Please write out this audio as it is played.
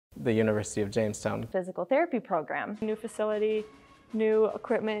the University of Jamestown. Physical therapy program. New facility, new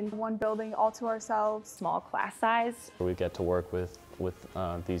equipment. One building all to ourselves. Small class size. We get to work with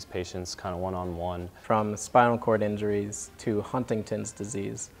these patients kind of one-on-one. From spinal cord injuries to Huntington's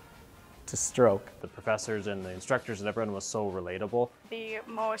disease to stroke. The professors and the instructors and everyone was so relatable. The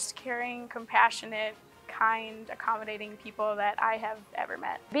most caring, compassionate, kind, accommodating people that I have ever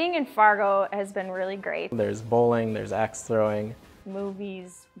met. Being in Fargo has been really great. There's bowling, there's axe throwing.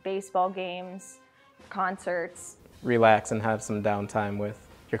 Movies, baseball games, concerts. Relax and have some downtime with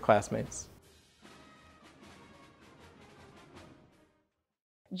your classmates.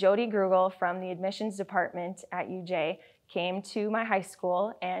 Jody Grugel from the admissions department at UJ came to my high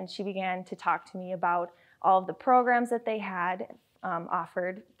school, and she began to talk to me about all of the programs that they had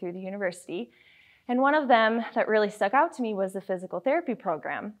offered through the university. And one of them that really stuck out to me was the physical therapy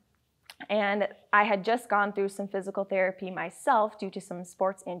program. And I had just gone through some physical therapy myself due to some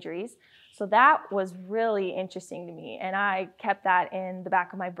sports injuries. So that was really interesting to me, and I kept that in the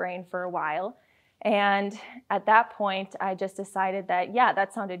back of my brain for a while. And at that point, I just decided that, yeah,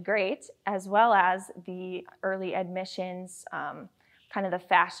 that sounded great, as well as the early admissions, kind of the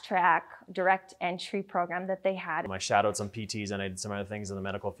fast track, direct entry program that they had. I shadowed some PTs and I did some other things in the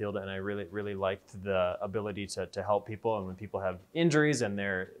medical field, and I really liked the ability to help people. And when people have injuries and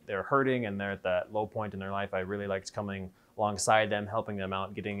they're hurting and they're at that low point in their life, I really liked coming alongside them, helping them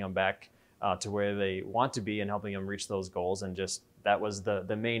out, getting them back to where they want to be and helping them reach those goals. And just that was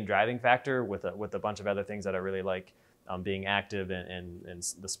the main driving factor with a bunch of other things that I really like, being active and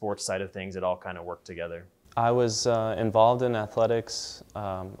the sports side of things. It all kind of worked together. I was involved in athletics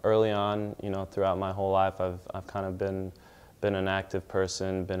early on. You know, throughout my whole life, I've kind of been an active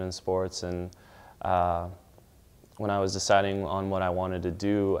person, been in sports, and when I was deciding on what I wanted to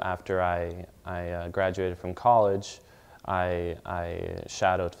do after I graduated from college, I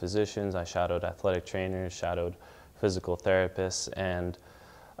shadowed physicians, I shadowed athletic trainers, shadowed physical therapists, and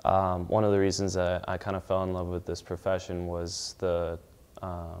one of the reasons that I kind of fell in love with this profession was the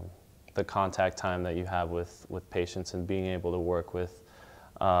contact time that you have with patients and being able to work with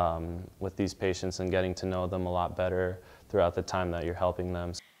these patients and getting to know them a lot better throughout the time that you're helping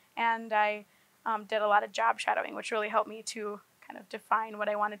them. And I did a lot of job shadowing, which really helped me to kind of define what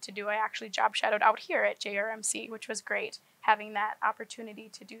I wanted to do. I actually job shadowed out here at JRMC, which was great, having that opportunity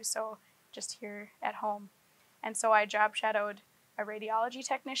to do so just here at home. And so I job shadowed a radiology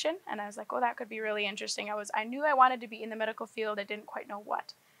technician, and I was like, oh, that could be really interesting. I knew I wanted to be in the medical field. I didn't quite know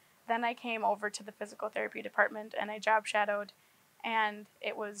what. Then I came over to the physical therapy department and I job shadowed, and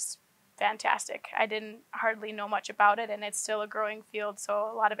it was fantastic. I didn't hardly know much about it, and it's still a growing field, so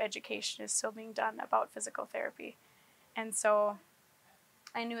a lot of education is still being done about physical therapy. And so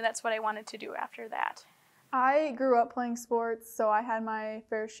I knew that's what I wanted to do after that. I grew up playing sports, so I had my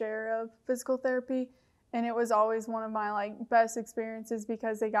fair share of physical therapy, and it was always one of my best experiences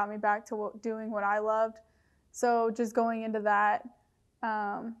because they got me back to doing what I loved. So just going into that,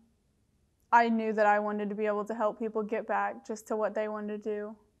 I knew that I wanted to be able to help people get back just to what they wanted to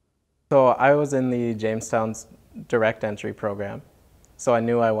do. So I was in the Jamestown's direct entry program, so I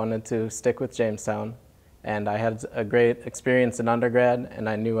knew I wanted to stick with Jamestown, and I had a great experience in undergrad, and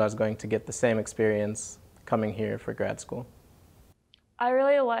I knew I was going to get the same experience coming here for grad school. I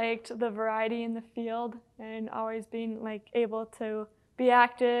really liked the variety in the field and always being able to be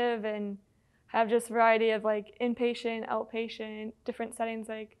active and have just variety of inpatient, outpatient, different settings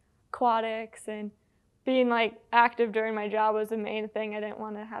like aquatics, and being active during my job was the main thing. I didn't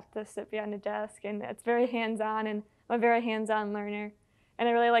want to have to sit behind a desk, and it's very hands-on, and I'm a very hands-on learner, and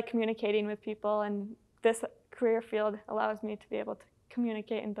I really like communicating with people, and this career field allows me to be able to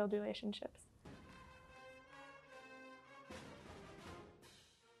communicate and build relationships.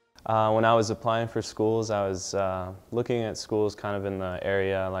 When I was applying for schools, I was looking at schools kind of in the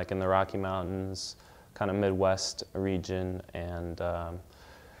area, like in the Rocky Mountains, kind of Midwest region, and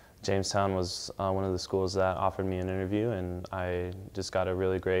Jamestown was one of the schools that offered me an interview, and I just got a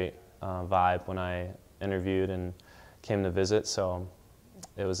really great vibe when I interviewed and came to visit, so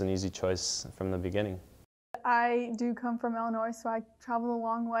it was an easy choice from the beginning. I do come from Illinois, so I traveled a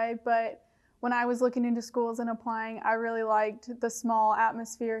long way, but when I was looking into schools and applying, I really liked the small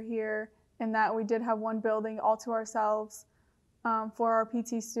atmosphere here, and that we did have one building all to ourselves for our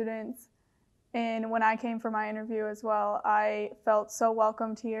PT students. And when I came for my interview as well, I felt so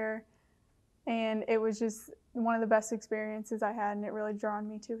welcomed here, and it was just one of the best experiences I had, and it really drawn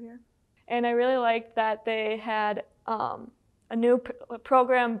me to here. And I really liked that they had a new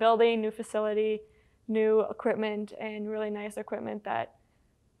program building, new facility, new equipment, and really nice equipment that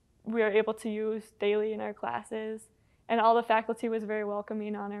we are able to use daily in our classes. and all the faculty was very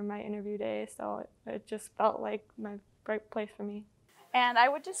welcoming on my interview day, so it just felt like my right place for me. And I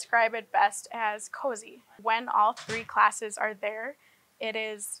would describe it best as cozy. When all 3 classes are there,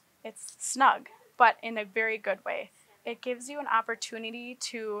 it's snug, but in a very good way. It gives you an opportunity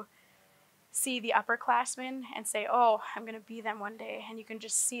to see the upperclassmen and say, oh, I'm going to be them one day. And you can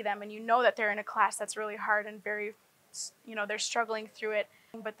just see them, and you know that they're in a class that's really hard and very, they're struggling through it.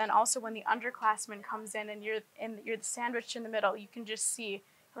 But then also when the underclassman comes in and you're sandwiched in the middle, you can just see,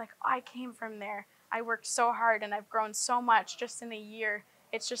 like, I came from there. I worked so hard and I've grown so much just in a year.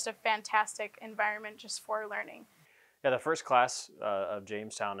 It's just a fantastic environment just for learning. Yeah, the first class of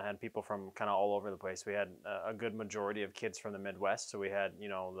Jamestown had people from kind of all over the place. We had a good majority of kids from the Midwest. So we had,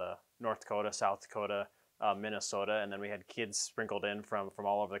 the North Dakota, South Dakota, Minnesota, and then we had kids sprinkled in from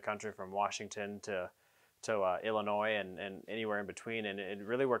all over the country, from Washington to Illinois and anywhere in between. And it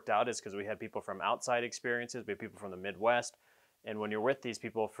really worked out is because we had people from outside experiences, we had people from the Midwest. And when you're with these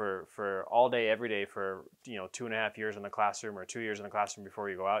people for all day, every day for 2.5 years in the classroom or 2 years in the classroom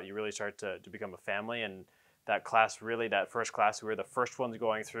before you go out, you really start to become a family. And that class, really, that first class, we were the first ones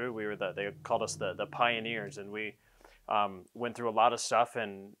going through. They called us the pioneers, and we went through a lot of stuff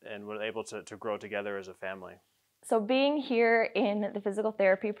and were able to grow together as a family. So being here in the physical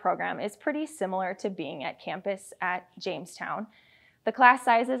therapy program is pretty similar to being at campus at Jamestown. The class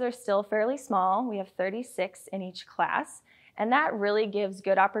sizes are still fairly small. We have 36 in each class, and that really gives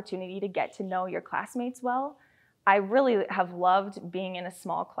good opportunity to get to know your classmates well. I really have loved being in a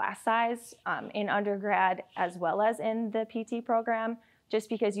small class size in undergrad as well as in the PT program, just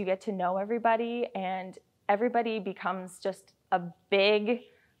because you get to know everybody and everybody becomes just a big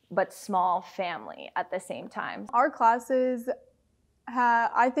but small family at the same time. Our classes,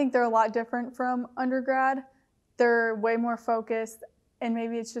 I think they're a lot different from undergrad. They're way more focused, and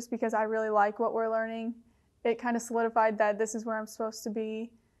maybe it's just because I really like what we're learning. It kind of solidified that this is where I'm supposed to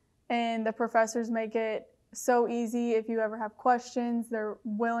be, and the professors make it so easy. If you ever have questions, they're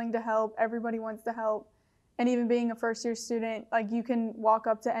willing to help. Everybody wants to help. And even being a first-year student, like, you can walk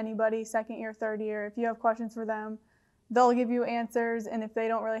up to anybody, second year, third year. If you have questions for them, they'll give you answers, and if they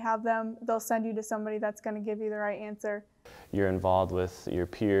don't really have them, they'll send you to somebody that's going to give you the right answer. You're involved with your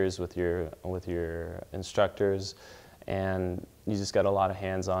peers, with your instructors, and you just got a lot of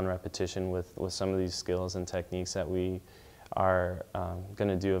hands-on repetition with some of these skills and techniques that we are going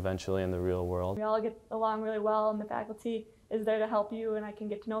to do eventually in the real world. We all get along really well, and the faculty is there to help you, and I can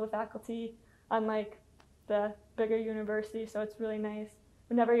get to know the faculty, unlike the bigger university, so it's really nice.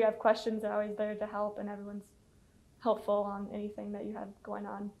 Whenever you have questions, they're always there to help, and everyone's helpful on anything that you have going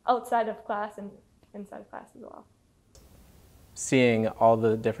on outside of class and inside of class as well. Seeing all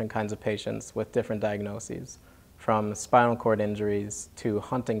the different kinds of patients with different diagnoses, from spinal cord injuries to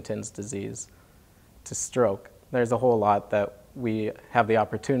Huntington's disease to stroke. There's a whole lot that we have the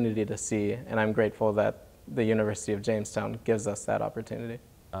opportunity to see, and I'm grateful that the University of Jamestown gives us that opportunity.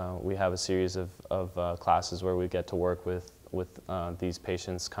 We have a series of classes where we get to work with these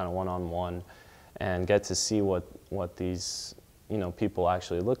patients kind of one-on-one and get to see what these people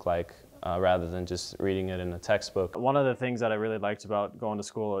actually look like rather than just reading it in a textbook. One of the things that I really liked about going to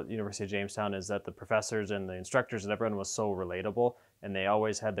school at the University of Jamestown is that the professors and the instructors and everyone was so relatable, and they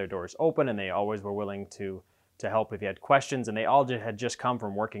always had their doors open, and they always were willing to help if you had questions, and they all had just come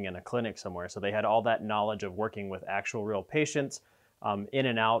from working in a clinic somewhere, so they had all that knowledge of working with actual real patients in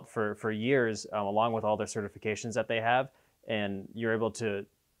and out for years, along with all their certifications that they have, and you're able to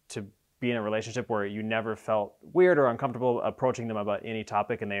be in a relationship where you never felt weird or uncomfortable approaching them about any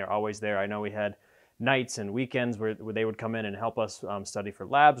topic, and they are always there. I know we had nights and weekends where they would come in and help us study for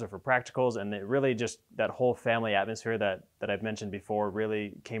labs or for practicals, and it really just, that whole family atmosphere that I've mentioned before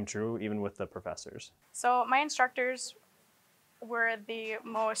really came true even with the professors. So my instructors were the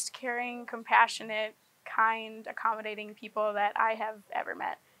most caring, compassionate, kind, accommodating people that I have ever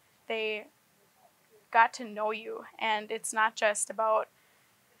met. They got to know you, and it's not just about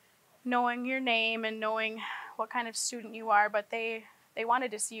knowing your name and knowing what kind of student you are, but they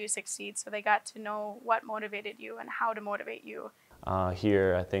wanted to see you succeed, so they got to know what motivated you and how to motivate you.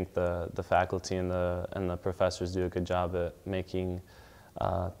 Here, I think the faculty and the professors do a good job at making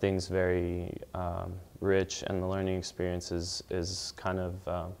things very rich, and the learning experience is kind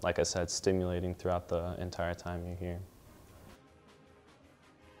of, like I said, stimulating throughout the entire time you're here.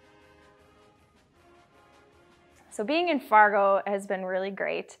 So being in Fargo has been really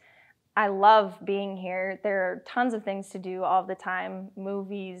great. I love being here. There are tons of things to do all the time: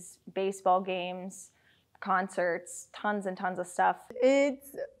 movies, baseball games, concerts, tons and tons of stuff.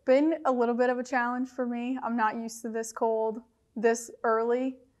 It's been a little bit of a challenge for me. I'm not used to this cold this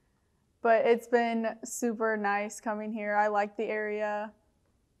early, but it's been super nice coming here. I like the area.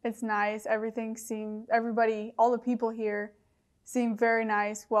 It's nice. Everybody, all the people here seem very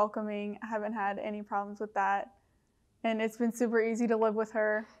nice, welcoming. I haven't had any problems with that. And it's been super easy to live with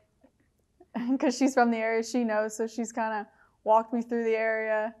her because she's from the area, she knows, so she's kind of walked me through the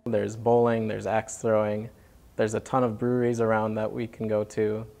area. There's bowling, there's axe throwing, there's a ton of breweries around that we can go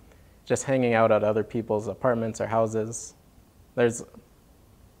to, just hanging out at other people's apartments or houses. There's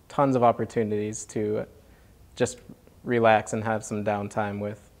tons of opportunities to just relax and have some downtime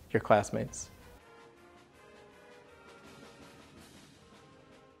with your classmates.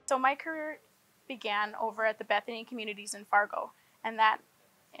 So my career began over at the Bethany Communities in Fargo, and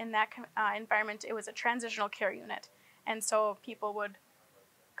in that environment, it was a transitional care unit. And so people would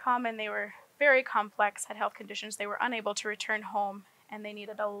come and they were very complex, had health conditions, they were unable to return home, and they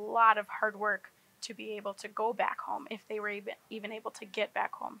needed a lot of hard work to be able to go back home if they were even able to get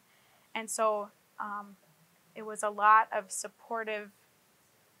back home. And so it was a lot of supportive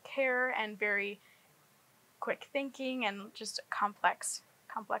care and very quick thinking and just complex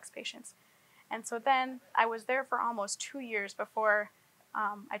patients. And so then I was there for almost 2 years before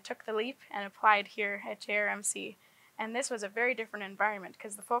I took the leap and applied here at JRMC. And this was a very different environment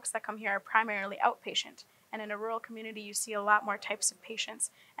because the folks that come here are primarily outpatient. And in a rural community, you see a lot more types of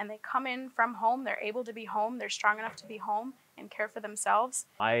patients. And they come in from home, they're able to be home, they're strong enough to be home and care for themselves.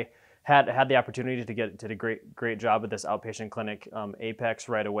 I had the opportunity to get to a great job at this outpatient clinic, Apex,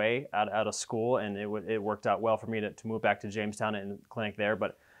 right away out of school, and it worked out well for me to move back to Jamestown and clinic there.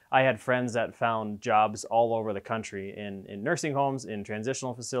 But I had friends that found jobs all over the country in nursing homes, in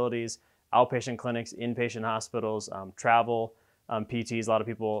transitional facilities, outpatient clinics, inpatient hospitals, travel, PTs. A lot of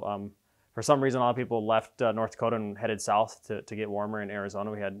people, for some reason, a lot of people left North Dakota and headed south to get warmer in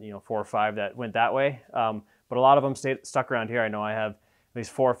Arizona. We had 4 or 5 that went that way, but a lot of them stuck around here. I know I have at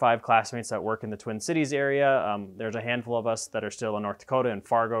least 4 or 5 classmates that work in the Twin Cities area. There's a handful of us that are still in North Dakota and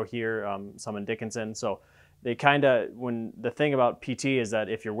Fargo here, some in Dickinson. So they the thing about PT is that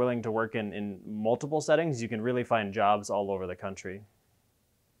if you're willing to work in multiple settings, you can really find jobs all over the country.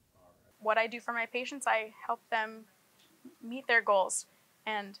 What I do for my patients, I help them meet their goals.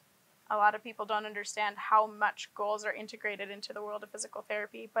 And a lot of people don't understand how much goals are integrated into the world of physical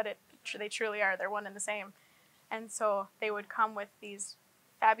therapy, but they truly are. They're one and the same. And so they would come with these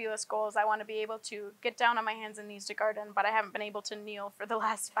fabulous goals. I want to be able to get down on my hands and knees to garden, but I haven't been able to kneel for the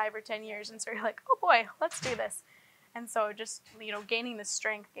last 5 or 10 years. And so you're like, oh boy, let's do this. And so just, gaining the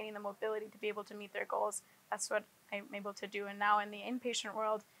strength, gaining the mobility to be able to meet their goals, that's what I'm able to do. And now in the inpatient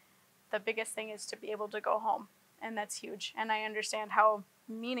world, the biggest thing is to be able to go home. And that's huge. And I understand how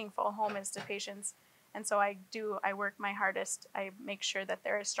meaningful home is to patients. And so I work my hardest. I make sure that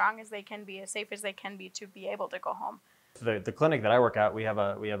they're as strong as they can be, as safe as they can be to be able to go home. The clinic that I work at, we have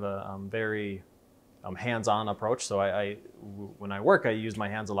a very hands-on approach. So when I work, I use my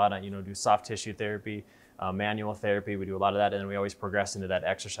hands a lot. I do soft tissue therapy, manual therapy. We do a lot of that, and then we always progress into that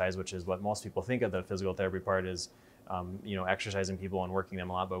exercise, which is what most people think of the physical therapy part is, exercising people and working them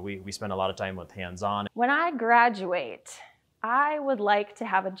a lot. But we spend a lot of time with hands-on. When I graduate, I would like to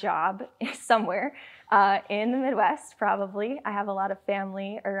have a job somewhere in the Midwest, probably. I have a lot of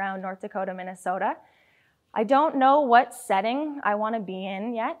family around North Dakota, Minnesota. I don't know what setting I want to be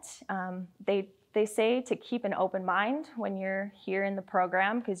in yet. They say to keep an open mind when you're here in the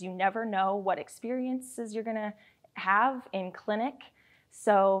program because you never know what experiences you're going to have in clinic.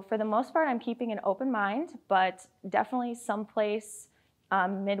 So for the most part, I'm keeping an open mind, but definitely someplace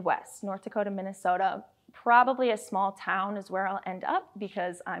Midwest, North Dakota, Minnesota. Probably a small town is where I'll end up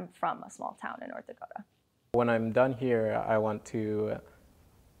because I'm from a small town in North Dakota. When I'm done here, I want to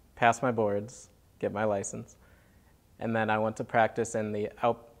pass my boards, get my license, and then I want to practice in the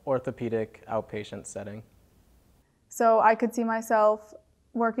orthopedic outpatient setting. So I could see myself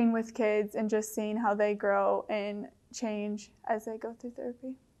working with kids and just seeing how they grow and change as they go through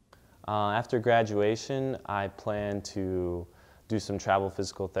therapy. After graduation, I plan to do some travel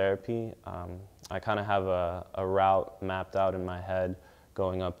physical therapy. I kind of have a route mapped out in my head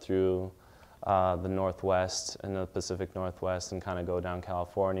going up through the Northwest and the Pacific Northwest and kind of go down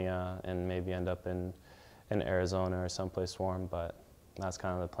California and maybe end up in Arizona or someplace warm, but that's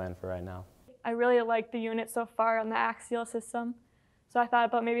kind of the plan for right now. I really like the unit so far on the axial system, so I thought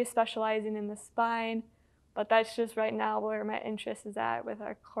about maybe specializing in the spine, but that's just right now where my interest is at with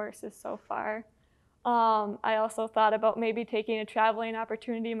our courses so far. I also thought about maybe taking a traveling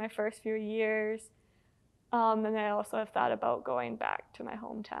opportunity my first few years. And I also have thought about going back to my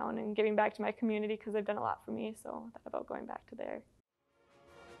hometown and giving back to my community because they've done a lot for me, so I thought about going back to there.